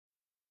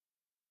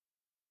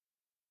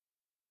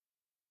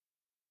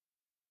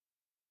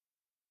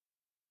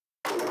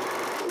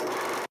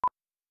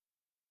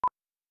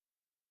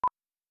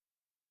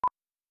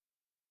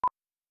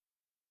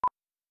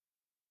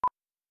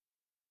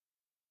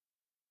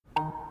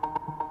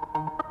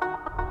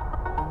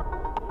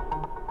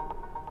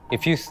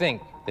If you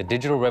think the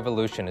digital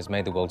revolution has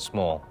made the world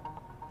small,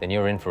 then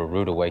you're in for a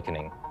rude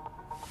awakening.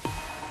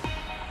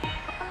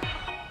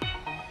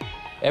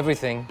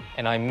 Everything,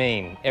 and I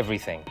mean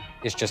everything,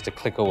 is just a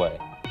click away.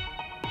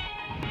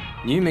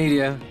 New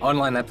media,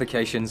 online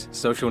applications,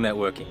 social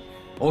networking,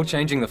 all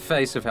changing the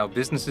face of how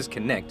businesses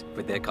connect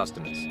with their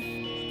customers.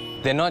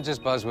 They're not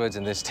just buzzwords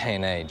in this day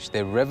and age,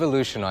 they're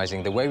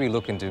revolutionizing the way we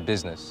look into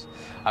business.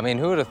 I mean,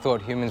 who would have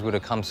thought humans would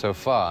have come so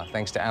far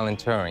thanks to Alan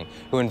Turing,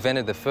 who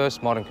invented the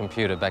first modern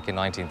computer back in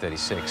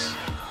 1936.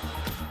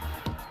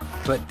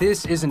 But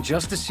this isn't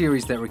just a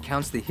series that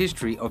recounts the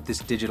history of this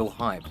digital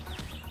hype.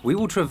 We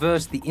will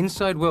traverse the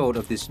inside world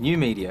of this new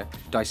media,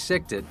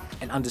 dissect it,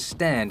 and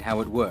understand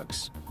how it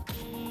works.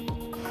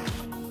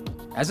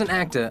 As an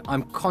actor,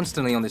 I'm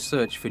constantly on the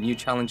search for new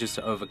challenges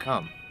to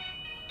overcome.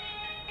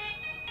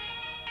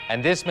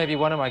 And this may be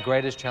one of my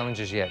greatest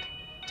challenges yet,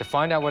 to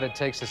find out what it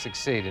takes to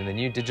succeed in the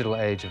new digital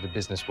age of the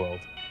business world.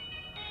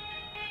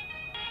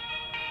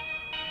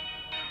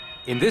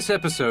 In this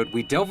episode,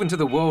 we delve into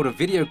the world of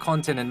video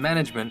content and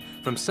management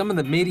from some of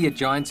the media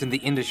giants in the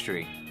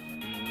industry.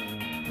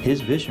 His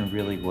vision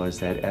really was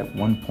that at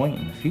one point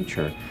in the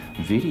future,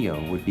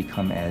 video would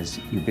become as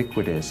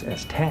ubiquitous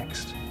as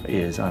text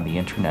is on the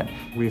internet.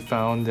 We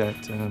found that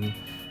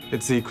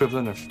it's the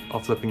equivalent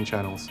of flipping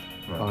channels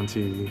on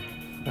TV,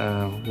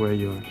 where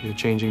you're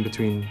changing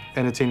between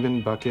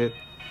entertainment bucket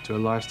to a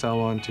lifestyle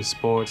one, to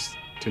sports,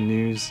 to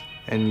news,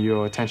 and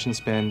your attention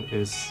span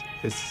is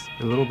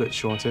a little bit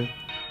shorter.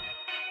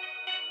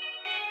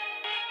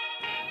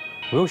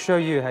 We'll show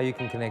you how you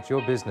can connect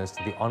your business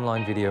to the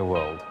online video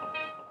world.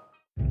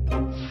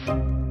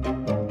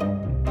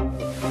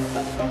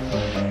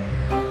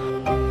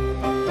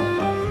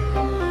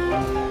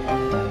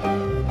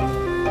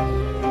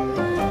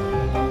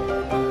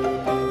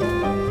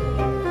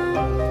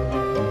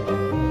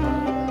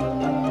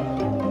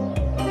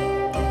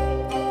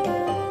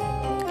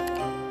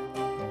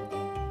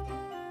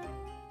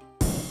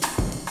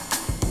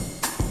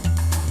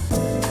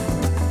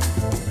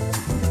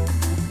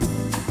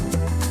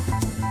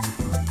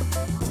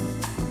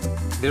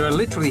 There are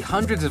literally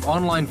hundreds of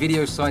online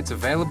video sites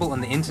available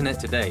on the internet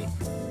today.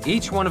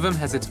 Each one of them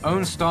has its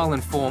own style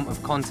and form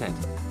of content,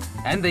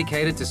 and they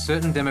cater to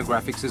certain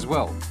demographics as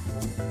well.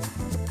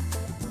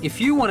 If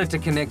you wanted to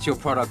connect your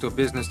product or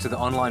business to the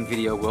online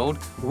video world,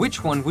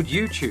 which one would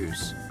you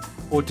choose?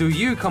 Or do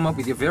you come up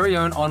with your very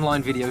own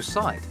online video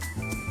site?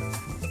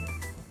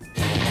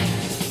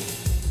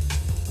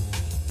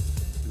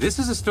 This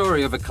is a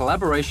story of a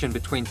collaboration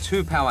between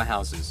two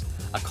powerhouses,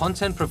 a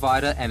content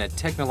provider and a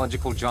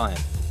technological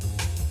giant.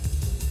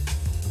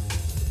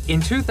 In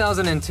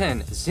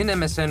 2010, Zin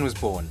MSN was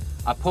born,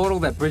 a portal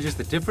that bridges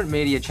the different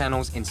media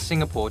channels in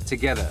Singapore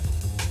together.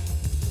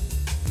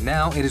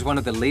 Now it is one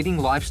of the leading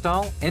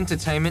lifestyle,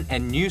 entertainment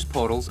and news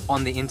portals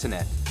on the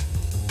internet.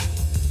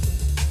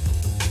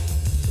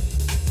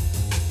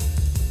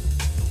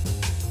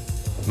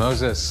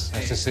 Moses,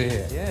 nice to see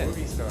you. Yeah,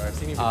 movie star. I've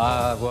seen you before.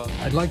 Well,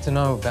 I'd like to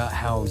know about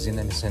how Zin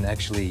MSN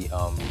actually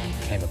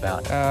came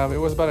about. It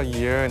was about a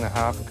year and a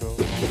half ago,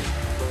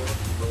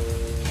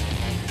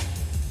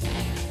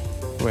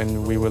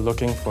 when we were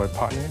looking for a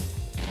partner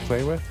to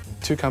play with.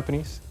 Two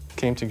companies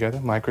came together,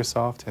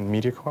 Microsoft and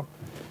MediaCorp.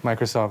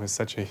 Microsoft is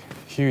such a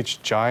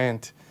huge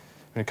giant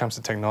when it comes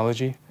to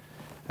technology,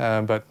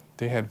 but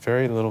they had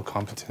very little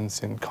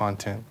competence in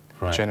content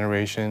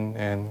generation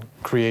and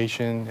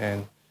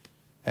creation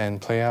and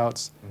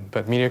playouts.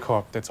 But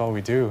MediaCorp, that's all we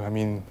do. I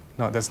mean,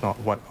 that's not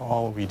what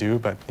all we do,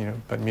 but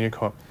but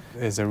MediaCorp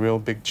is a real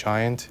big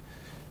giant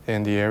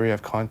in the area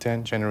of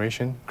content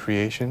generation,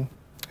 creation,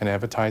 and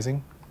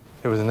advertising.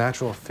 It was a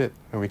natural fit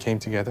when we came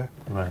together.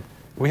 Right.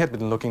 We had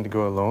been looking to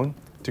go alone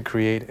to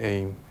create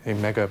a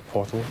mega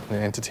portal, an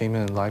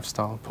entertainment and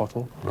lifestyle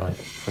portal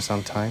for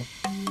some time.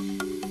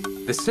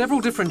 The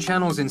several different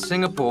channels in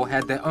Singapore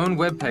had their own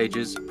web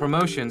pages,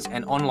 promotions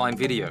and online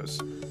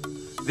videos.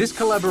 This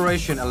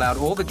collaboration allowed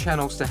all the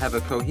channels to have a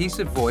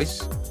cohesive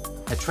voice,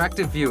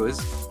 attractive viewers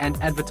and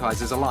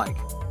advertisers alike.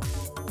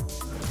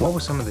 What were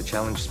some of the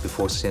challenges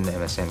before Zin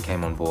MSN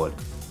came on board?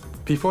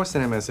 Before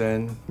Zin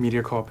MSN,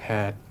 MediaCorp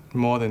had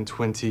more than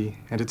 20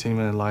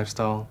 entertainment and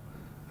lifestyle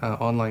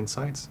online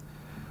sites.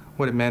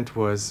 What it meant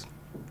was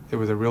it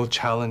was a real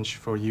challenge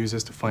for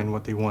users to find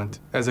what they want.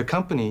 As a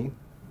company,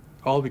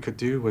 all we could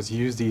do was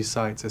use these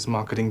sites as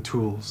marketing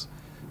tools,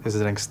 as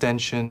an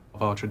extension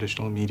of our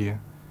traditional media,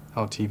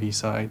 our TV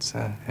sites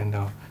and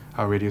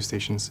our radio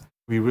stations.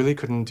 We really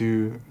couldn't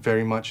do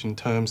very much in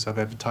terms of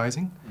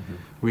advertising.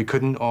 We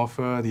couldn't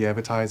offer the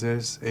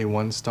advertisers a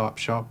one-stop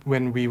shop.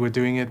 When we were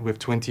doing it with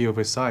 20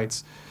 over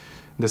sites,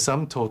 the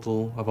sum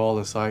total of all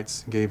the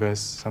sites gave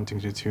us something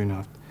to the tune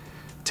of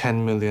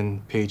 10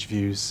 million page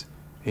views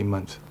a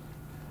month.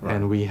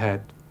 And we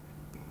had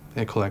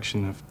a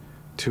collection of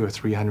 200,000 or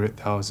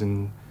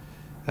 300,000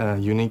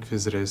 unique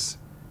visitors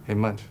a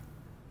month.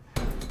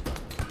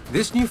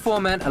 This new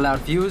format allowed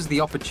viewers the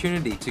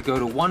opportunity to go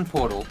to one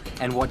portal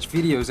and watch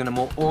videos in a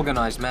more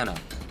organized manner.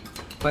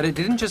 But it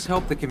didn't just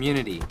help the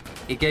community,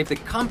 it gave the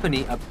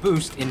company a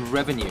boost in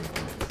revenue.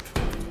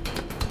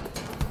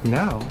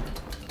 Now,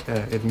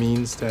 it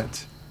means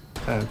that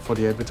for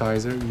the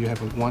advertiser, you have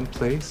one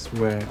place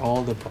where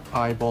all the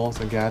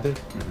eyeballs are gathered,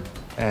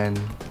 and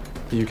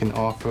you can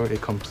offer a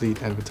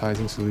complete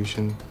advertising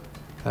solution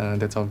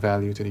that's of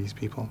value to these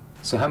people.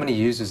 So how many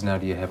users now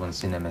do you have on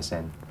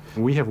CineMSN?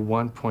 We have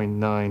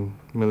 1.9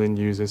 million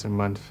users a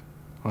month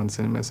on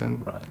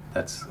CineMSN. Right,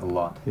 that's a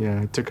lot.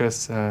 Yeah, it took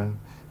us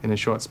in a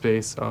short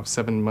space of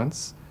 7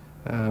 months.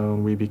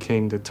 We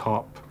became the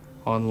top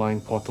online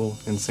portal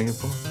in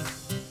Singapore.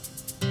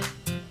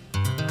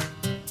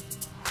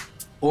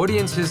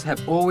 Audiences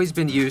have always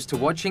been used to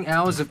watching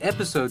hours of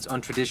episodes on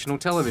traditional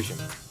television.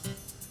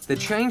 The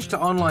change to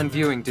online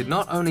viewing did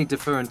not only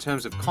differ in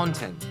terms of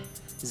content,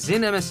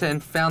 CineMSN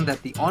found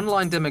that the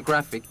online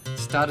demographic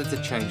started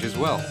to change as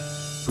well.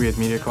 We at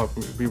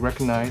MediaCorp, we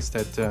recognize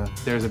that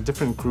there's a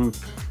different group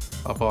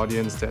of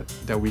audience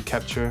that we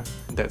capture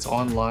that's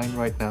online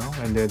right now,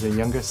 and there's a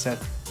younger set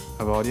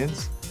of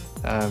audience.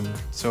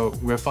 So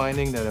we're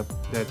finding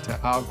that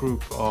our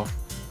group of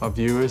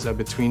viewers are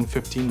between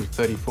 15 to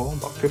 34.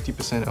 About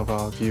 50% of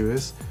our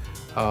viewers,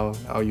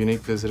 our unique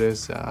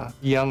visitors, are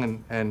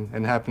young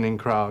and happening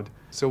crowd.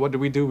 So what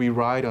do? We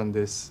ride on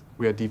this.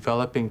 We are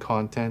developing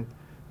content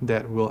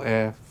that will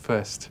air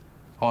first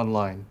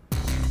online.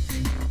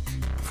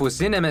 For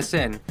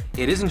CineMSN,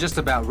 it isn't just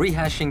about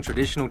rehashing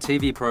traditional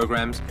TV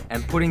programs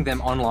and putting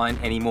them online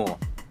anymore.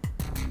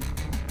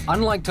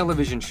 Unlike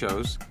television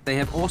shows, they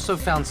have also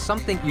found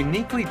something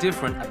uniquely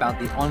different about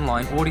the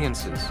online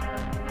audiences.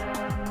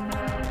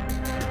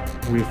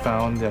 We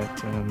found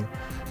that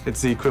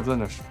it's the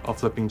equivalent of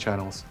flipping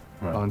channels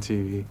on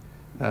TV,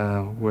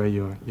 where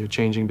you're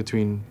changing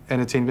between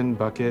entertainment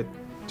bucket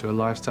to a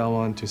lifestyle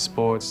one, to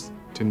sports,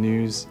 to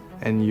news,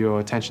 and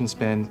your attention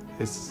span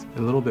is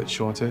a little bit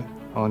shorter.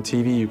 On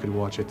TV, you could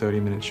watch a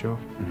 30-minute show.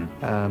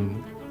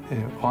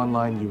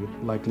 Online, you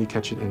would likely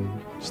catch it in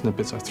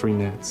snippets of 3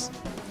 minutes.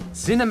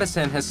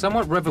 CineMSN has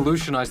somewhat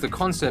revolutionized the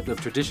concept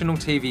of traditional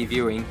TV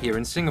viewing here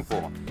in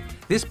Singapore.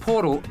 This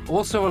portal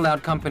also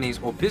allowed companies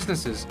or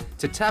businesses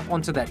to tap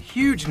onto that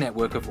huge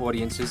network of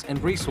audiences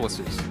and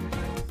resources.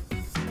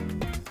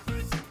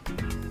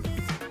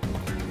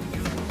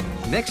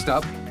 Next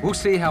up, we'll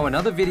see how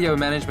another video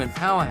management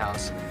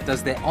powerhouse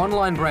does their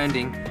online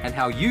branding and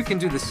how you can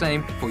do the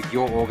same for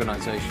your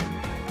organization.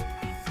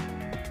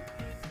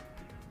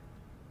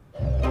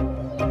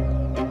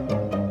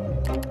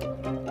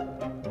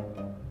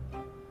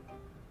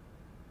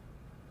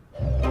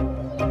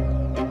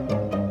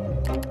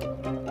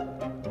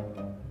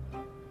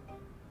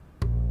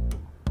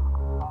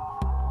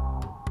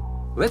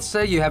 Let's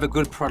say you have a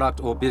good product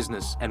or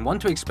business and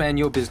want to expand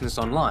your business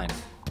online.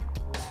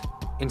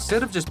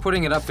 Instead of just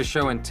putting it up for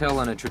show and tell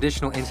on a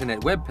traditional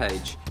internet web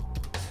page,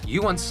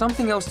 you want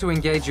something else to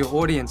engage your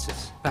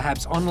audiences,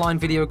 perhaps online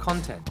video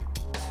content.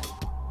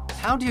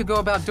 How do you go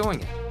about doing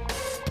it?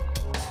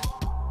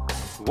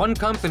 One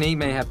company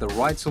may have the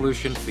right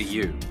solution for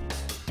you.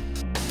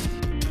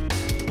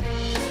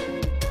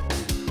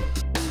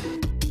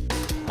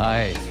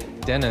 Hi,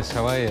 Dennis,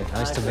 how are you?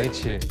 Nice to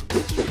meet you.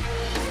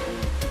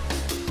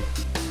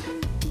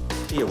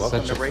 You're welcome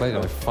Such a to pleasure.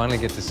 Breakthrough. We finally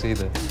get to see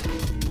this.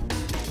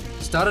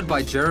 Started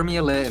by Jeremy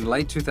Allaire in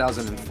late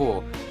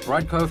 2004,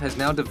 Bright Cove has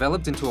now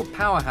developed into a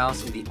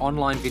powerhouse in the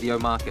online video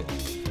market.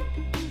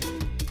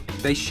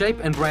 They shape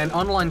and brand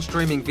online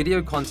streaming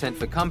video content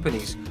for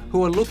companies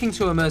who are looking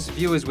to immerse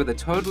viewers with a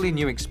totally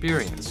new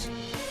experience.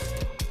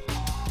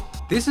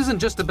 This isn't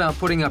just about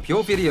putting up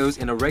your videos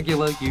in a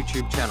regular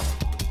YouTube channel.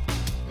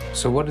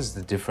 So what is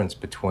the difference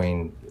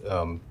between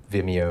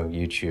Vimeo,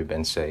 YouTube,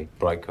 and say,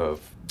 Bright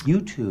Cove?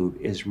 YouTube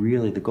is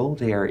really, the goal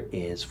there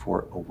is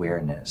for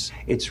awareness.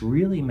 It's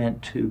really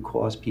meant to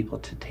cause people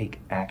to take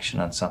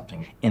action on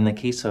something. In the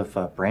case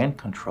of brand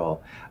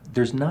control,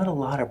 there's not a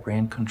lot of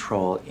brand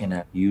control in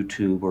a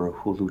YouTube or a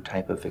Hulu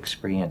type of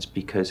experience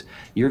because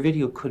your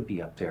video could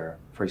be up there,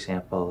 for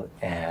example,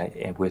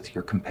 with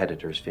your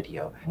competitor's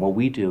video. What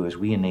we do is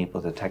we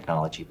enable the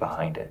technology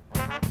behind it.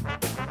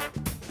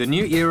 The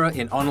new era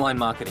in online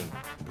marketing,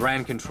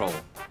 brand control.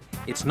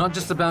 It's not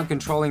just about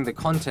controlling the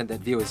content that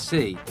viewers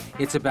see,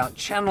 it's about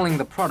channeling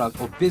the product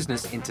or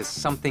business into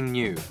something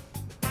new.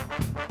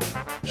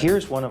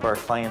 Here's one of our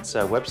clients'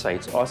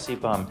 websites, Aussie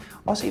Bum.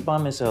 Aussie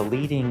Bum is a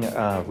leading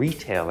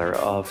retailer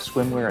of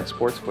swimwear and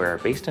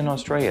sportswear based in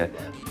Australia,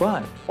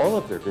 but all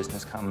of their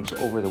business comes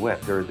over the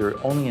web.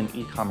 They're only an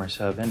e-commerce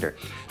vendor.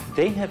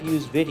 They have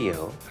used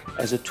video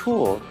as a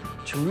tool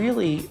to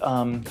really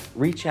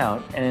reach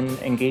out and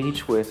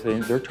engage with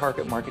their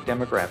target market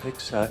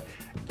demographics,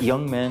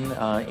 young men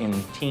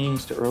in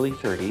teens to early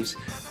 30s,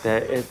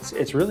 that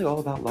it's really all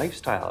about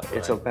lifestyle.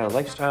 It's about a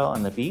lifestyle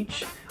on the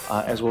beach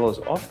as well as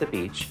off the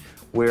beach,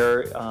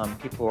 where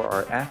people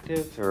are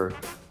active,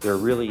 they're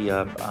really,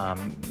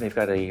 they've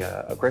got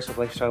a aggressive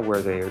lifestyle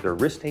where they're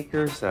risk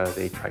takers,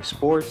 they try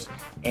sports,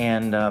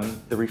 and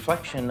the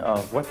reflection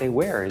of what they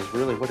wear is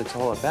really what it's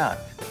all about.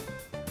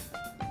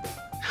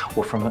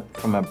 Well,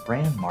 from a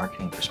brand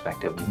marketing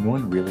perspective,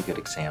 one really good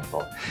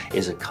example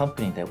is a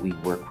company that we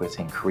work with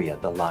in Korea,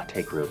 the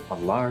Latte Group, a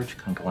large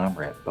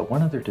conglomerate, but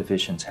one of their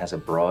divisions has a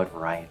broad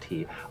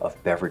variety of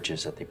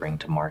beverages that they bring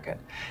to market.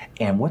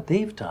 And what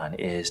they've done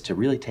is to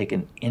really take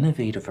an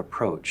innovative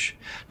approach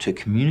to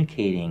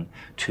communicating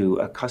to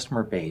a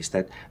customer base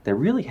that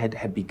really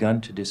had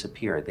begun to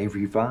disappear. They've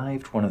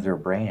revived one of their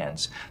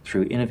brands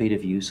through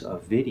innovative use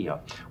of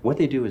video. What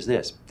they do is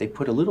this: they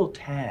put a little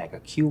tag, a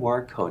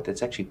QR code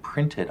that's actually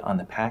printed on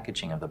the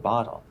packaging of the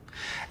bottle.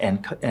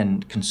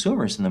 And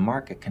consumers in the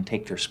market can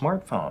take their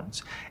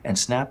smartphones and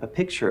snap a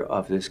picture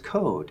of this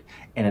code,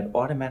 and it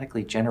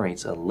automatically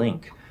generates a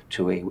link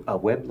to a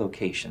web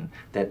location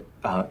that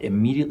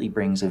immediately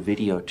brings a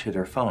video to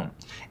their phone.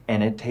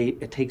 And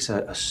it takes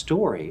a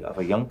story of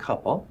a young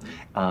couple,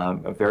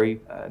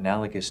 very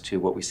analogous to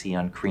what we see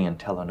on Korean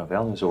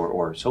telenovelas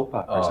or soap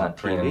operas on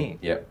TV.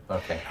 Yep,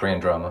 okay,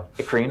 Korean drama.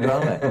 Korean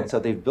drama. And so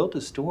they've built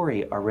a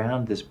story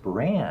around this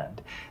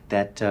brand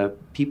that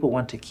people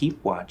want to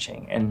keep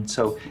watching. And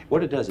so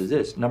what it does is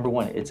this: number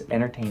one, it's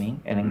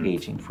entertaining and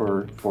engaging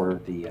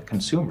for the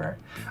consumer.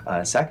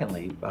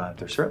 Secondly,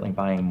 they're certainly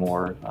buying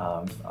more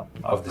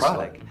of the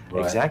product.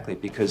 Right. Exactly,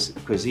 because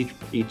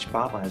each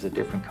bottle has a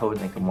different code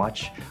and they can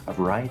watch a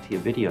variety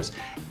of videos.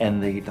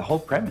 And the whole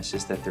premise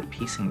is that they're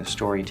piecing the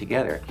story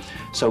together.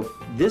 So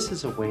this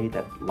is a way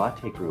that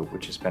Latte Group,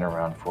 which has been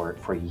around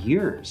for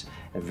years,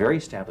 a very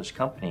established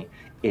company,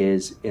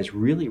 is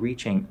really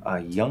reaching a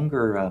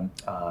younger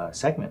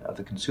segment of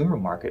the consumer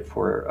market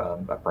for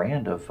a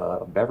brand of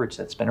a beverage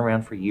that's been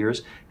around for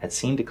years, had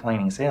seen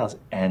declining sales,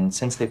 and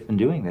since they've been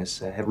doing this,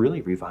 have really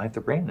revived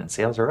the brand, and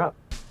sales are up.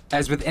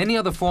 As with any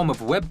other form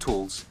of web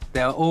tools,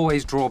 there are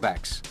always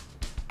drawbacks.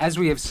 As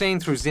we have seen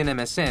through Zin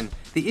MSN,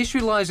 the issue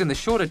lies in the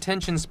short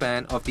attention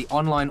span of the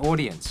online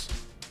audience,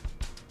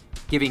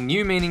 giving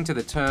new meaning to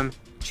the term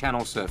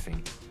channel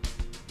surfing.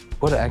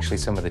 What are actually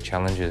some of the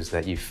challenges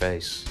that you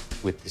face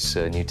with this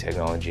new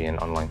technology and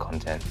online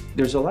content?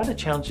 There's a lot of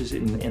challenges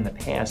in the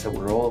past that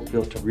were all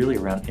built really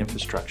around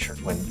infrastructure.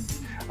 When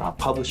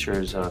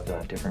publishers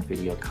of different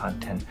video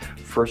content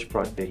first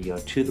brought video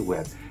to the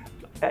web,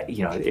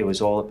 it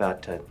was all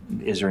about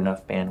is there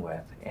enough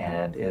bandwidth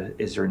and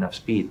is there enough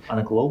speed? On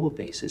a global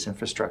basis,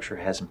 infrastructure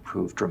has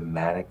improved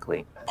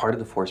dramatically. Part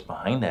of the force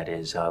behind that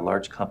is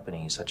large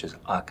companies such as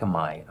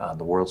Akamai,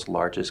 the world's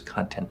largest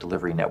content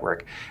delivery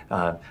network.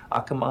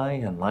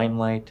 Akamai and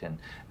Limelight and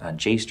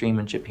JStream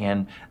in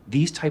Japan,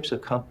 these types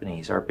of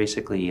companies are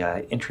basically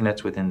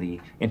internets within the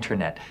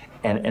internet,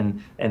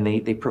 and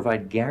they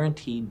provide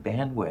guaranteed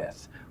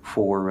bandwidth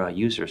for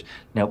users.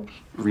 Now,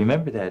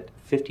 remember that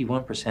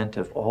 51%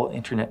 of all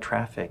internet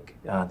traffic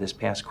this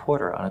past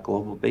quarter on a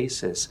global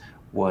basis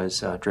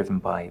was driven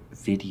by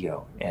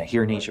video.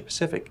 Here in Asia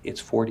Pacific,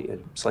 it's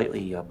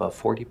slightly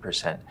above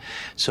 40%.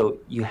 So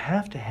you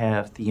have to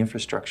have the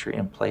infrastructure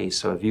in place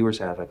so viewers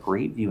have a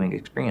great viewing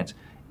experience,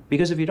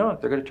 because if you don't,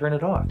 they're going to turn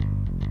it off.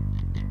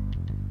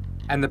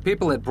 And the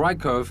people at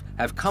Brightcove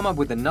have come up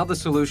with another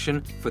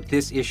solution for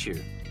this issue.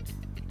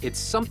 It's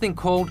something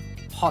called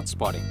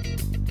hotspotting.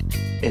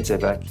 It's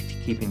about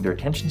keeping their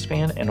attention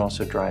span and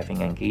also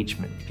driving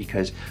engagement,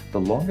 because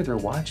the longer they're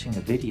watching a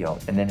video,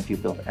 and then if you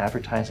build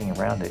advertising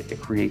around it, it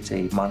creates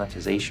a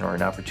monetization or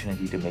an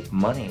opportunity to make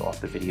money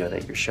off the video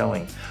that you're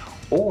showing.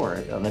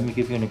 Or let me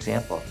give you an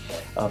example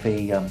of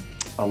a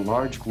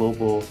large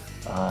global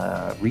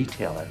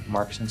retailer,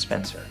 Marks &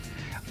 Spencer.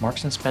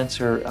 Marks &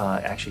 Spencer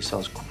actually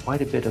sells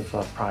quite a bit of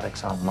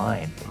products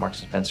online at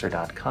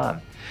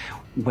marksandspencer.com.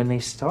 When they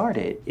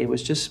started, it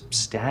was just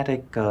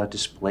static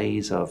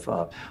displays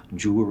of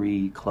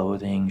jewelry,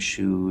 clothing,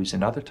 shoes,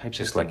 and other types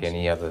of things.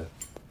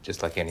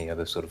 Just like any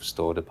other sort of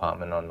store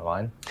department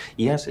online?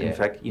 Yes, in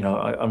fact,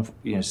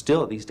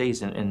 still these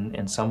days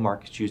in some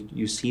markets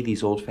you see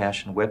these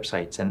old-fashioned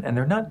websites, and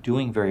they're not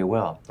doing very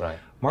well. Right.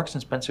 Marks &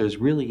 Spencer is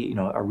really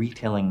a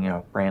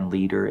retailing brand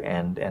leader,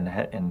 and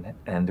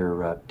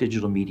their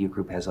digital media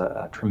group has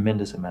a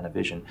tremendous amount of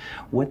vision.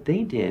 What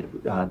they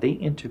did, they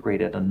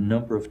integrated a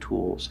number of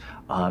tools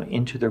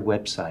into their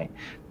website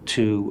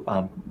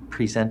to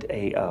present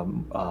a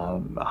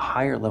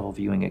higher level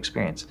viewing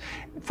experience.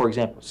 For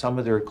example, some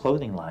of their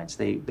clothing lines,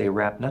 they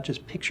wrap not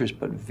just pictures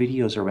but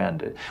videos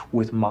around it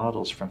with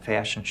models from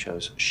fashion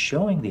shows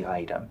showing the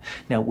item.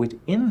 Now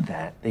within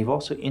that, they've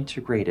also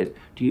integrated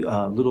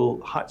little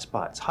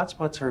hotspots.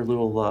 Hotspots are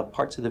little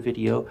parts of the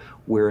video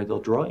where they'll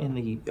draw in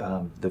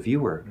the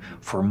viewer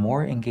for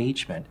more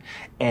engagement.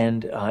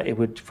 And it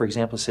would, for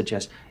example,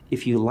 suggest,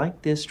 if you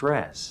like this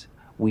dress,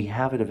 we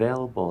have it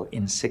available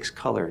in 6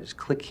 colors.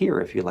 Click here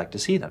if you'd like to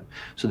see them.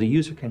 So the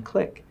user can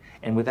click.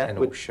 And with that, and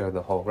it will show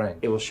the whole range.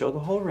 It will show the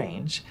whole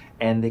range,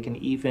 and they can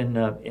even,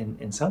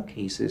 in some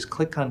cases,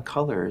 click on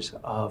colors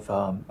of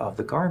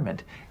the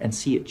garment and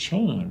see it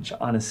change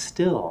on a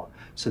still,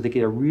 so they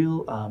get a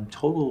real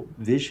total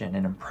vision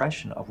and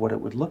impression of what it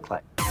would look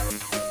like.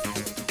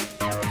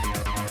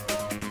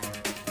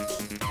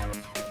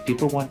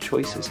 People want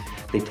choices.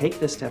 They take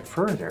this step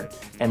further,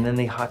 and then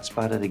they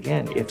hotspot it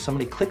again. If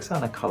somebody clicks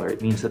on a color,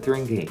 it means that they're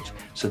engaged.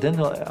 So then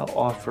they'll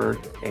offer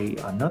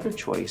another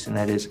choice, and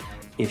that is,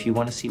 if you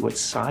want to see what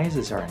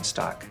sizes are in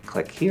stock,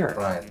 click here.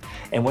 Right.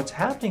 And what's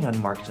happening on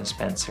Marks &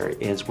 Spencer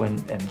is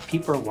when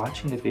people are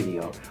watching the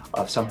video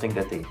of something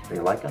that they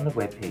like on the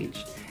web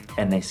page,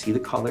 and they see the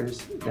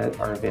colors that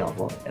are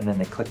available, and then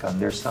they click on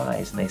their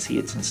size, and they see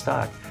it's in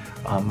stock,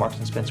 Marks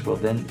 & Spencer will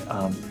then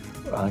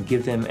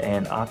give them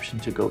an option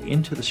to go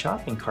into the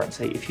shopping cart and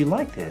say, if you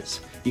like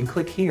this, you can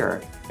click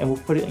here, and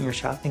we'll put it in your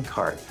shopping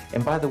cart.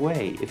 And by the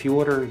way, if you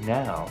order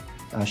now,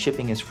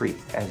 shipping is free,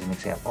 as an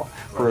example,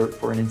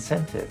 for an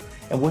incentive.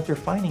 And what they're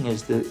finding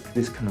is that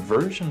this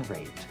conversion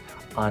rate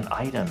on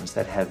items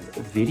that have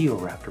video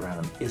wrapped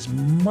around them is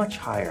much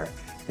higher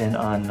than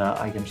on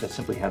items that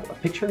simply have a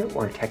picture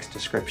or a text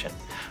description.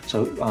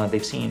 So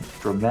they've seen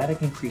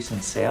dramatic increase in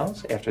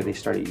sales after they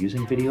started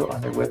using video on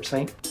their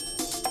website.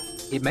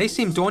 It may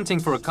seem daunting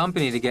for a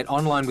company to get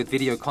online with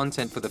video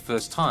content for the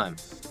first time,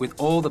 with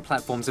all the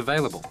platforms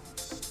available.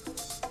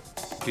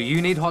 Do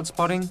you need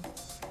hotspotting?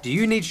 Do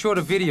you need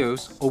shorter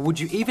videos, or would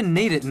you even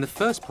need it in the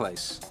first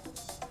place?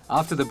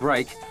 After the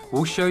break,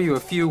 we'll show you a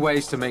few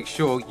ways to make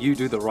sure you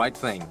do the right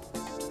thing.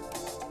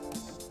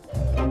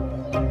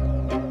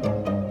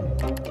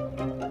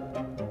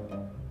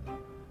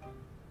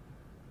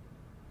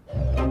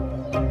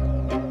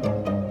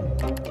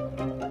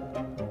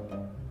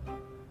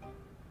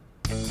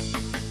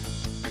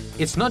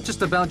 It's not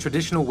just about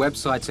traditional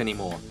websites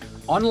anymore.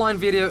 Online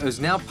video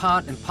is now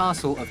part and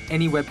parcel of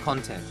any web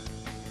content.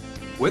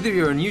 Whether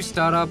you're a new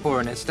startup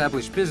or an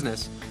established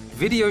business,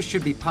 video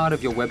should be part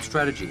of your web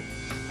strategy.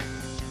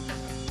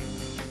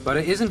 But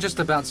it isn't just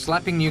about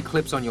slapping new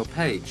clips on your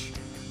page.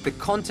 The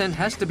content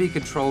has to be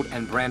controlled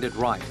and branded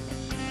right.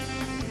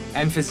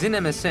 And for Zin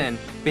MSN,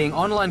 being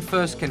online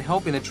first can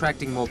help in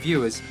attracting more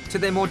viewers to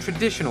their more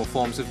traditional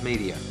forms of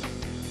media.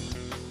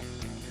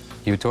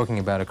 You were talking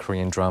about a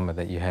Korean drama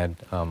that you had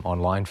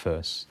online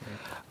first.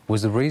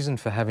 Was the reason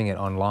for having it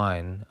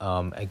online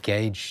a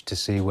gauge to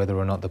see whether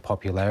or not the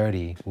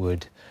popularity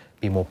would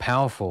be more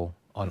powerful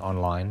on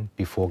online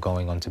before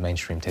going on to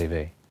mainstream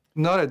TV?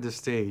 Not at this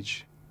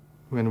stage.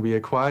 When we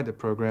acquired the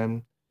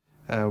program,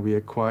 we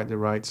acquired the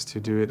rights to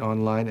do it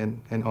online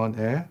and on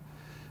air.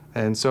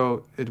 And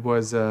so it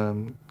was a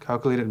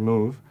calculated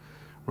move,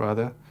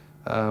 rather,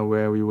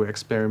 where we were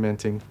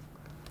experimenting.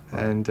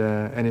 And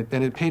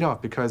it paid off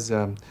because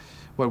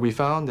what we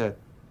found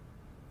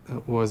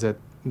was that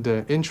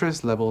the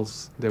interest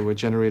levels that were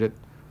generated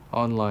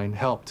online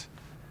helped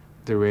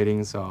the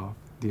ratings of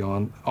the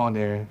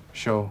on-air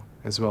show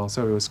as well.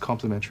 So it was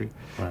complementary.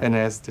 Right. And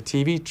as the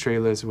TV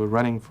trailers were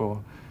running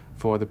for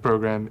the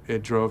program,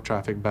 it drove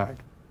traffic back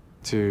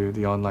to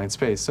the online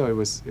space. So it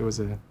was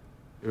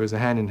a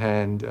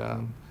hand-in-hand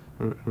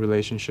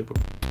relationship.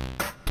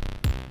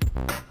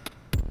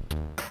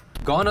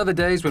 Gone are the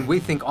days when we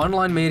think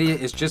online media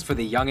is just for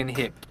the young and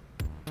hip.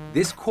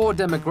 This core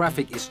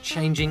demographic is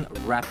changing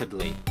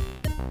rapidly.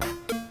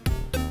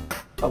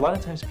 A lot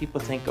of times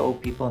people think, oh,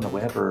 people on the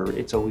web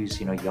it's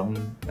always,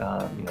 young,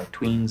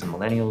 tweens and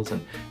millennials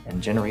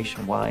and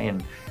Generation Y,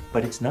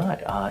 but it's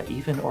not.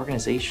 Even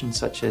organizations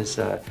such as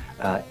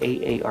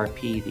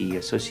AARP, the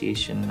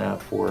Association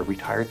for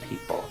Retired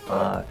People,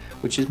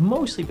 which is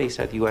mostly based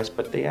out of the US,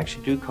 but they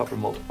actually do cover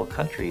multiple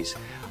countries.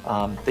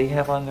 They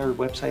have on their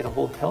website a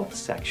whole health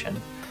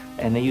section,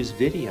 and they use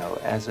video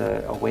as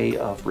a way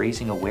of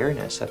raising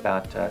awareness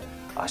about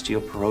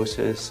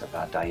osteoporosis,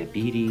 about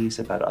diabetes,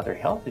 about other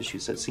health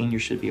issues that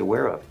seniors should be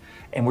aware of.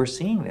 And we're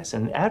seeing this,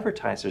 and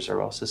advertisers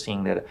are also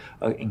seeing that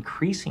an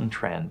increasing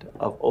trend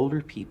of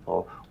older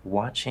people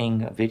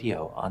watching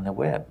video on the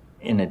web.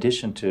 In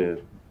addition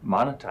to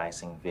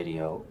monetizing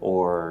video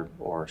or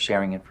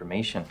sharing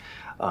information,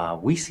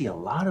 we see a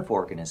lot of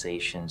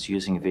organizations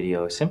using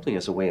video simply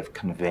as a way of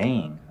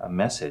conveying a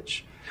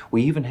message.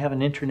 We even have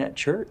an internet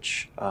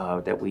church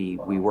that we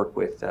work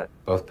with.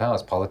 Both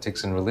powers,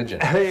 politics and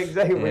religion.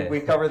 Exactly, Yeah.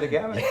 we cover the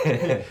gamut.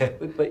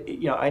 but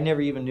I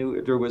never even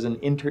knew there was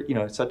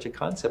such a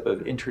concept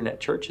of internet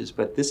churches.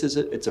 But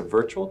it's a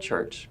virtual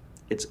church.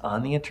 It's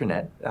on the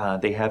internet.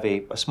 They have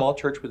a small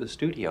church with a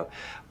studio,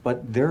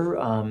 but they're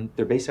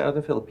based out of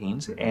the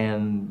Philippines,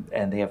 and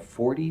they have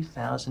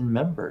 40,000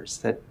 members.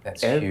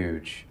 That's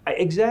huge.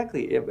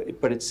 Exactly,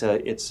 but it's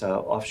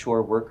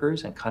offshore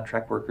workers and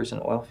contract workers in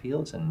oil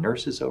fields and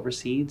nurses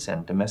overseas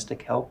and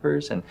domestic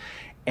helpers and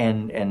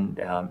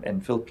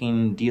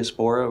Philippine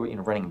diaspora,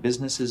 running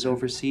businesses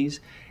overseas.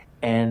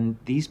 And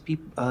these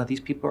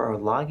people are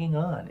logging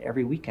on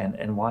every weekend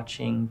and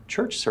watching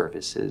church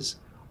services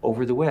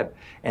over the web,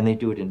 and they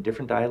do it in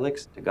different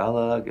dialects,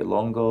 Tagalog,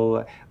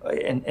 Ilonggo,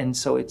 and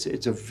so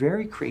it's a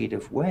very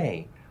creative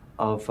way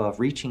of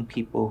reaching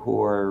people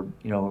who are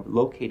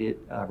located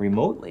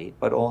remotely,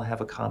 but all have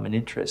a common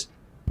interest.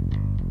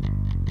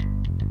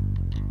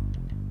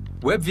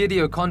 Web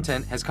video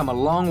content has come a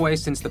long way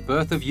since the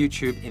birth of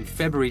YouTube in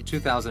February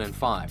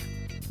 2005.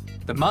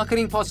 The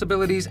marketing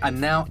possibilities are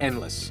now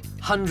endless,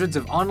 hundreds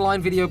of online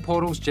video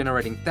portals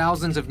generating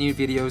thousands of new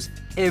videos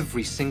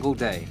every single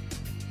day.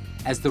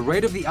 As the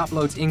rate of the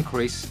uploads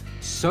increase,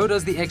 so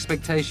does the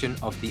expectation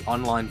of the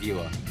online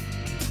viewer.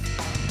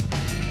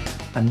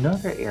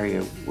 Another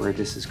area where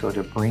this is going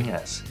to bring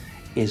us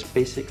is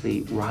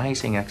basically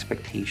rising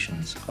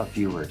expectations of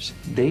viewers.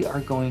 They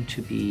are going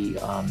to be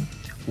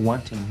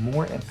wanting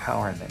more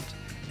empowerment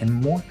and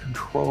more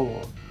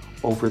control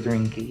over their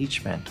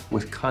engagement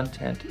with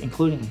content,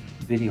 including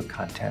video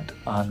content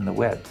on the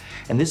web.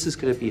 And this is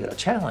going to be a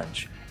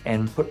challenge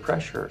and put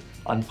pressure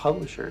on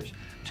publishers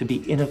to be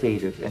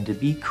innovative and to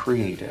be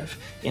creative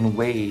in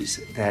ways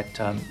that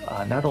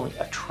not only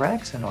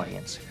attracts an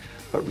audience,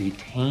 but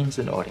retains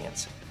an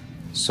audience.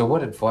 So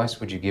what advice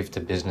would you give to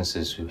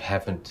businesses who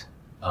haven't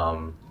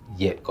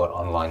yet got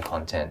online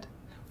content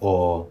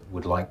or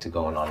would like to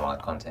go on online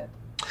content?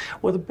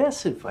 Well, the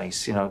best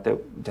advice,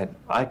 that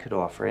I could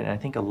offer, and I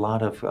think a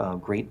lot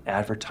of great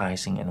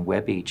advertising and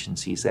web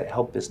agencies that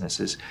help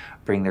businesses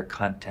bring their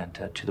content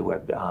to the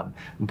web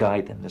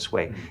guide them this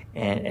way.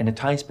 And it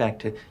ties back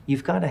to,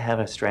 you've got to have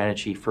a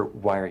strategy for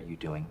why are you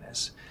doing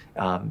this?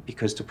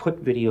 Because to put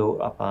video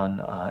up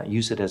on,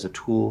 use it as a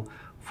tool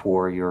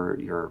for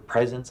your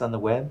presence on the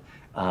web,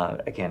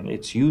 again,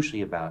 it's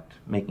usually about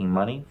making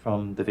money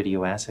from the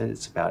video asset.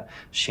 It's about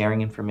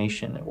sharing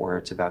information, or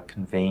it's about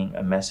conveying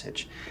a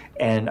message.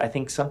 And I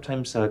think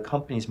sometimes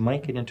companies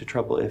might get into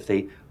trouble if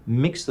they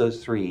mix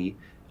those three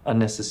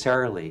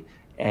unnecessarily.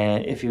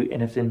 And if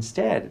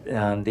instead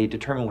they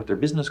determine what their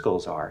business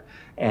goals are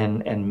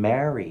and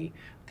marry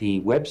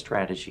the web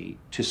strategy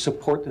to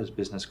support those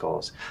business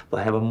goals, they'll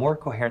have a more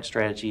coherent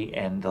strategy,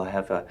 and they'll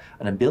have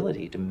an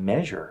ability to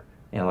measure,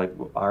 like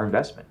our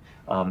investment.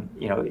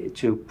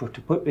 To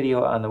put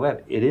video on the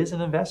web, it is an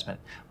investment,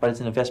 but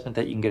it's an investment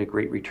that you can get a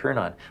great return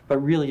on. But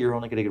really, you're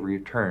only going to get a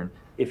return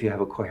if you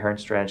have a coherent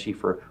strategy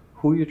for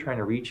who you're trying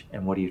to reach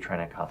and what are you trying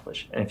to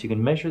accomplish. And if you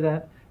can measure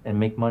that and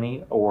make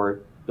money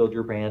or build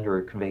your brand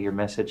or convey your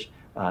message,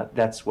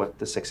 that's what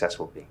the success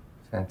will be.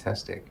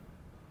 Fantastic.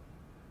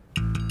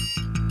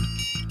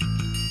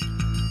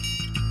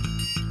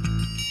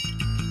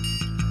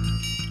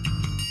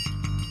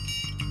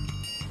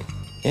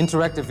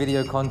 Interactive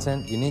video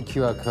content, unique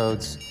QR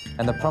codes,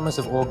 and the promise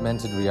of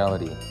augmented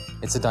reality.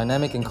 It's a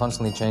dynamic and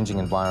constantly changing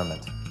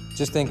environment.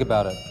 Just think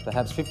about it,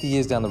 perhaps 50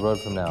 years down the road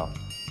from now,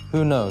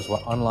 who knows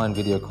what online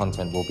video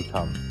content will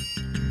become?